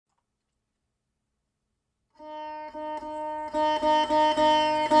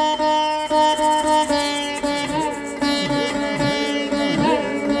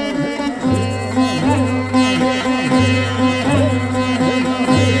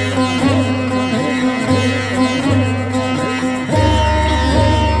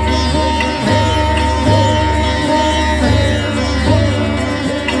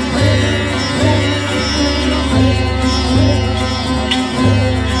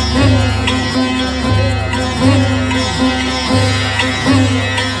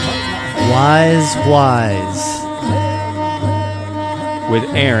Wise with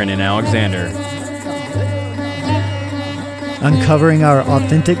Aaron and Alexander. Uncovering our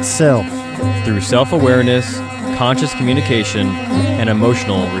authentic self through self-awareness, conscious communication, and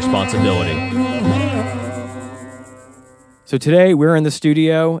emotional responsibility. So today we're in the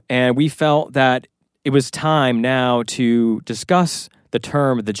studio and we felt that it was time now to discuss the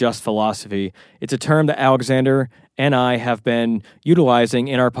term, the Just Philosophy. It's a term that Alexander and I have been utilizing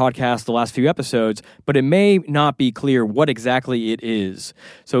in our podcast the last few episodes, but it may not be clear what exactly it is.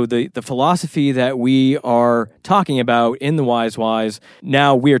 So the philosophy that we are talking about in the Wise,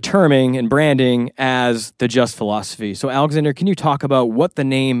 now we are terming and branding as the Just Philosophy. So Alexander, can you talk about what the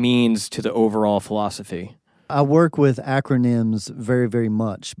name means to the overall philosophy? I work with acronyms very, very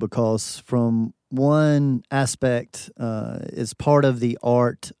much because from one aspect is part of the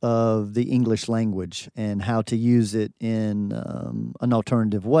art of the English language and how to use it in an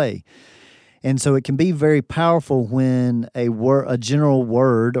alternative way. And so it can be very powerful when a general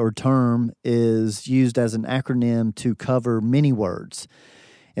word or term is used as an acronym to cover many words.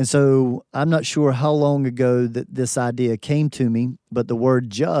 And so I'm not sure how long ago that this idea came to me, but the word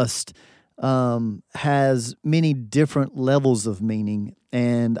just has many different levels of meaning.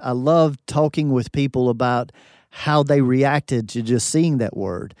 And I love talking with people about how they reacted to just seeing that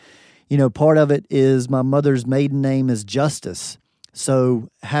word. You know, part of it is my mother's maiden name is Justice. So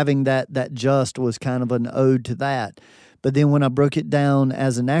having that just was kind of an ode to that. But then when I broke it down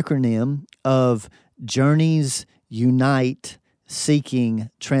as an acronym of Journeys, Unite, Seeking,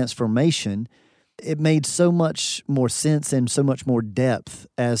 Transformation, it made so much more sense and so much more depth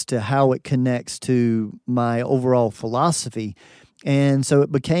as to how it connects to my overall philosophy. And so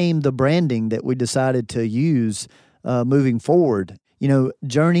it became the branding that we decided to use moving forward. You know,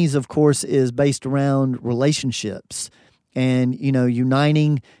 Journeys, of course, is based around relationships. And, you know,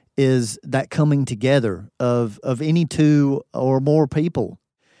 uniting is that coming together of any two or more people.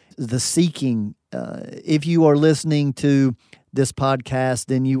 The seeking, if you are listening to this podcast,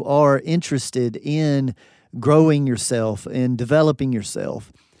 then you are interested in growing yourself and developing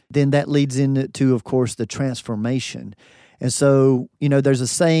yourself. Then that leads into, of course, the transformation. And so, you know, there's a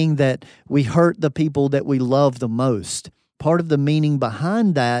saying that we hurt the people that we love the most. Part of the meaning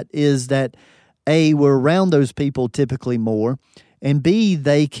behind that is that, A, we're around those people typically more, and B,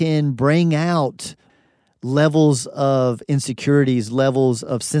 they can bring out levels of insecurities, levels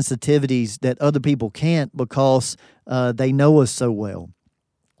of sensitivities that other people can't because they know us so well.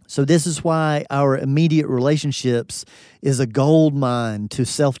 So this is why our immediate relationships is a gold mine to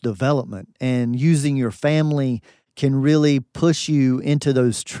self-development, and using your family can really push you into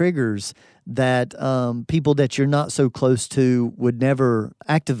those triggers that people that you're not so close to would never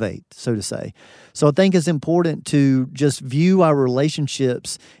activate, so to say. So I think it's important to just view our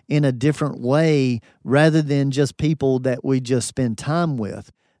relationships in a different way rather than just people that we just spend time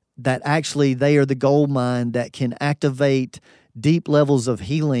with, that actually they are the gold mine that can activate deep levels of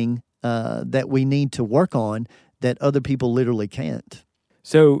healing that we need to work on that other people literally can't.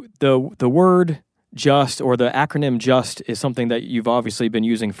 So the word Just, or the acronym Just, is something that you've obviously been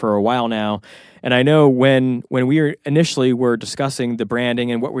using for a while now. And I know when we initially were discussing the branding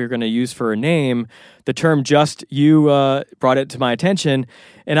and what we were going to use for a name, the term Just, you brought it to my attention,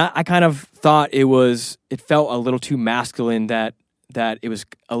 and I kind of thought it felt a little too masculine, that it was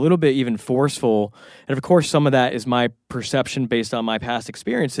a little bit even forceful. And of course, some of that is my perception based on my past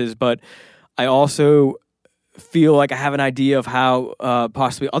experiences, but I also feel like I have an idea of how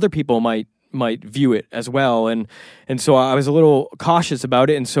possibly other people might view it as well, and so I was a little cautious about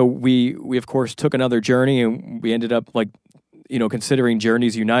it, and so we of course took another journey, and we ended up considering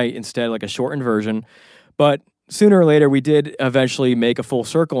Journeys Unite instead, like a shortened version. But sooner or later, we did eventually make a full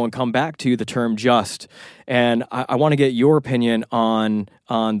circle and come back to the term Just, and I want to get your opinion on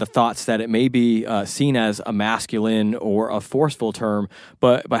the thoughts that it may be seen as a masculine or a forceful term,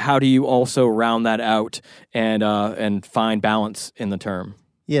 but how do you also round that out and find balance in the term?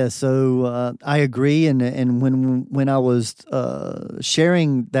 Yeah, so I agree, and when I was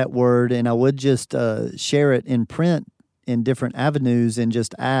sharing that word, and I would just share it in print in different avenues and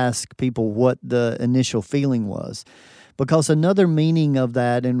just ask people what the initial feeling was. because another meaning of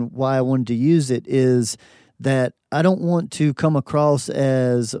that and why I wanted to use it is that I don't want to come across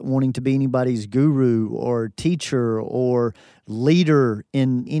as wanting to be anybody's guru or teacher or leader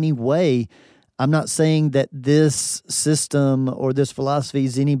in any way. I'm not saying that this system or this philosophy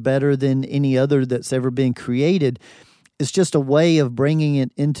is any better than any other that's ever been created. It's just a way of bringing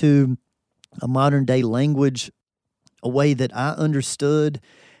it into a modern day language, a way that I understood.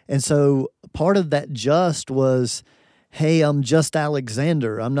 And so part of that just was, hey, I'm just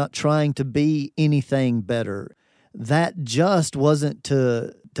Alexander. I'm not trying to be anything better. That just wasn't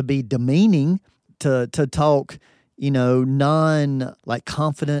to be demeaning, to talk,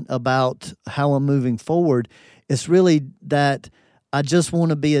 confident about how I'm moving forward. It's really that I just want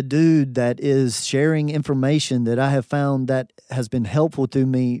to be a dude that is sharing information that I have found that has been helpful to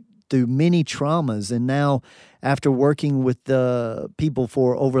me through many traumas. And now, after working with people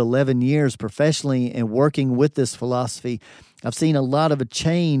for over 11 years professionally and working with this philosophy, I've seen a lot of a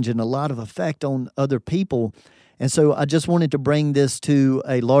change and a lot of effect on other people. And so I just wanted to bring this to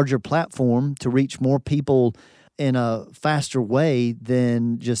a larger platform to reach more people in a faster way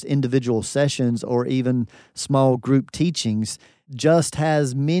than just individual sessions or even small group teachings. Just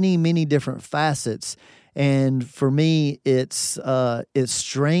has many, many different facets. And for me, it's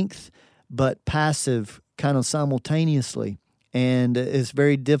strength, but passive kind of simultaneously. And it's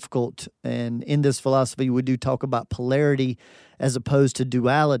very difficult. And in this philosophy, we do talk about polarity as opposed to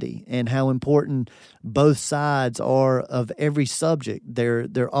duality and how important both sides are of every subject.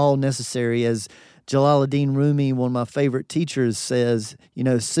 They're all necessary. As Jalaluddin Rumi, one of my favorite teachers, says,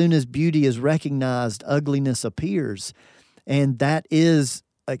 as soon as beauty is recognized, ugliness appears. And that is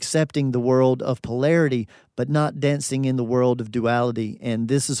accepting the world of polarity, but not dancing in the world of duality. And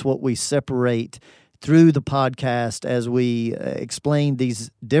this is what we separate through the podcast as we explain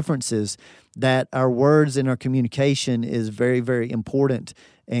these differences, that our words and our communication is very, very important,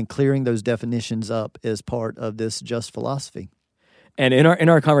 and clearing those definitions up is part of this just philosophy. And in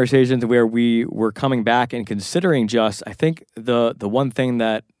our conversations where we were coming back and considering just, I think the one thing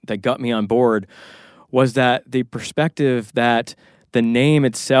that got me on board was that the perspective that the name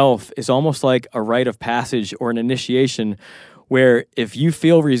itself is almost like a rite of passage or an initiation, where if you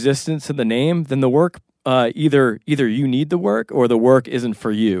feel resistance to the name, then the work, either you need the work or the work isn't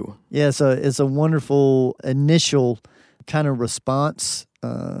for you. Yeah, so it's a wonderful initial kind of response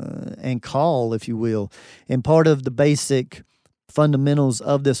and call, if you will. And part of the basic fundamentals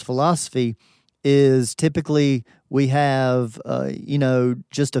of this philosophy is typically we have,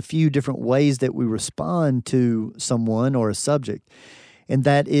 just a few different ways that we respond to someone or a subject. And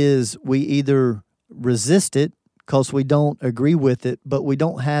that is, we either resist it because we don't agree with it, but we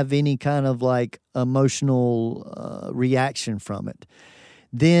don't have any kind of emotional reaction from it.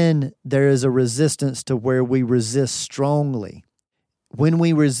 Then there is a resistance to where we resist strongly. When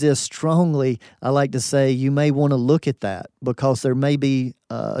we resist strongly, I like to say you may want to look at that, because there may be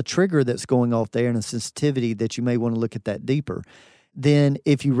a trigger that's going off there and a sensitivity that you may want to look at that deeper. Then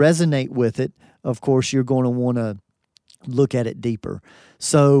if you resonate with it, of course, you're going to want to look at it deeper.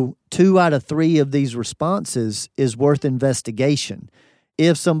 So 2 out of 3 of these responses is worth investigation.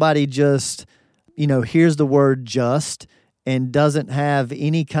 If somebody just, hears the word just and doesn't have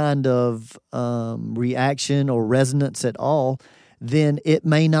any kind of reaction or resonance at all, then it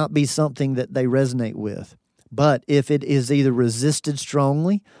may not be something that they resonate with. But if it is either resisted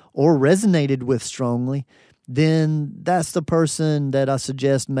strongly or resonated with strongly, then that's the person that I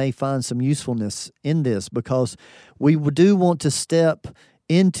suggest may find some usefulness in this, because we do want to step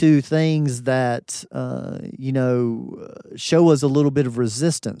into things that, show us a little bit of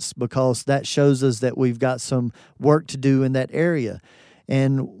resistance, because that shows us that we've got some work to do in that area.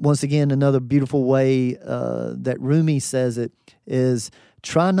 And once again, another beautiful way that Rumi says it is,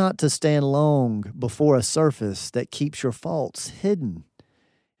 try not to stand long before a surface that keeps your faults hidden.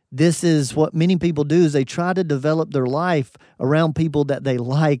 This is what many people do, is they try to develop their life around people that they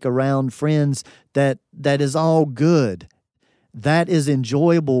like, around friends that is all good. That is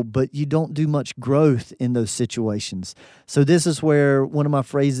enjoyable, but you don't do much growth in those situations. So this is where one of my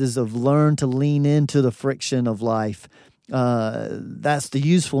phrases of learn to lean into the friction of life, that's the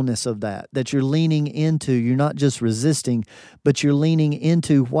usefulness of that you're leaning into. You're not just resisting, but you're leaning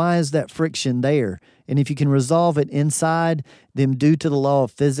into, why is that friction there? And if you can resolve it inside, then due to the law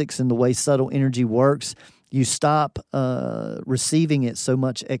of physics and the way subtle energy works, you stop receiving it so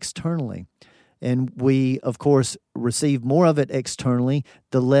much externally. And we, of course, receive more of it externally,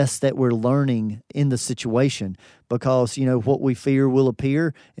 the less that we're learning in the situation, because, what we fear will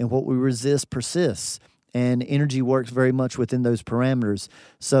appear and what we resist persists. and energy works very much within those parameters.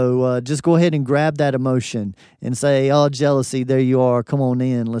 So just go ahead and grab that emotion and say, oh, jealousy, there you are. Come on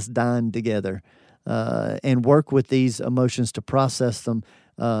in. Let's dine together. And work with these emotions to process them.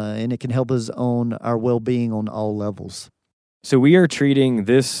 And it can help us on our well-being on all levels. So we are treating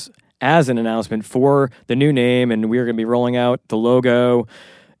this as an announcement for the new name, and we're going to be rolling out the logo,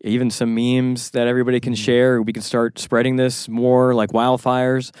 even some memes that everybody can share. We can start spreading this more like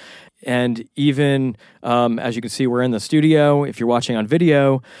wildfires. And even, as you can see, we're in the studio if you're watching on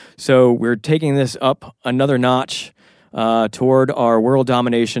video. So we're taking this up another notch toward our world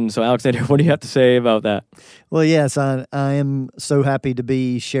domination. So Alexander, what do you have to say about that? Well, yes, I am so happy to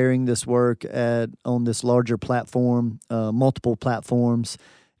be sharing this work on this larger platform, multiple platforms.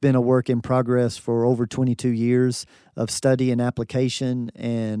 Been a work in progress for over 22 years of study and application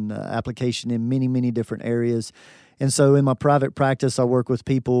in many, many different areas. And so in my private practice, I work with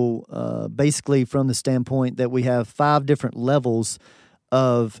people basically from the standpoint that we have 5 different levels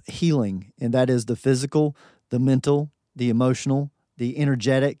of healing, and that is the physical, the mental, the emotional, the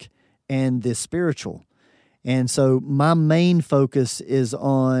energetic, and the spiritual. And so my main focus is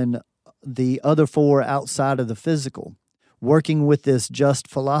on the other 4 outside of the physical. Working with this just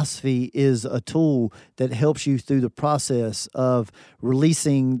philosophy is a tool that helps you through the process of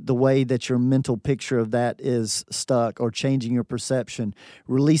releasing the way that your mental picture of that is stuck or changing your perception,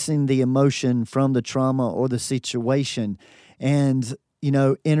 releasing the emotion from the trauma or the situation. And,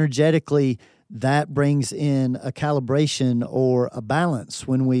 energetically, that brings in a calibration or a balance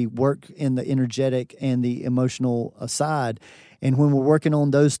when we work in the energetic and the emotional side. And when we're working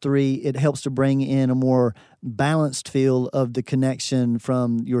on those 3, it helps to bring in a more balanced feel of the connection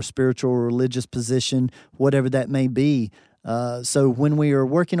from your spiritual or religious position, whatever that may be. So when we are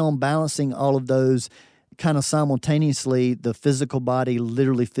working on balancing all of those kind of simultaneously, the physical body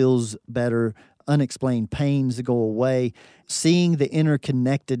literally feels better, unexplained pains go away. Seeing the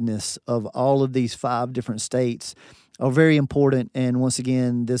interconnectedness of all of these 5 different states are very important. And once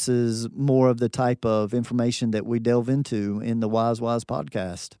again, this is more of the type of information that we delve into in the Wise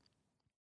podcast.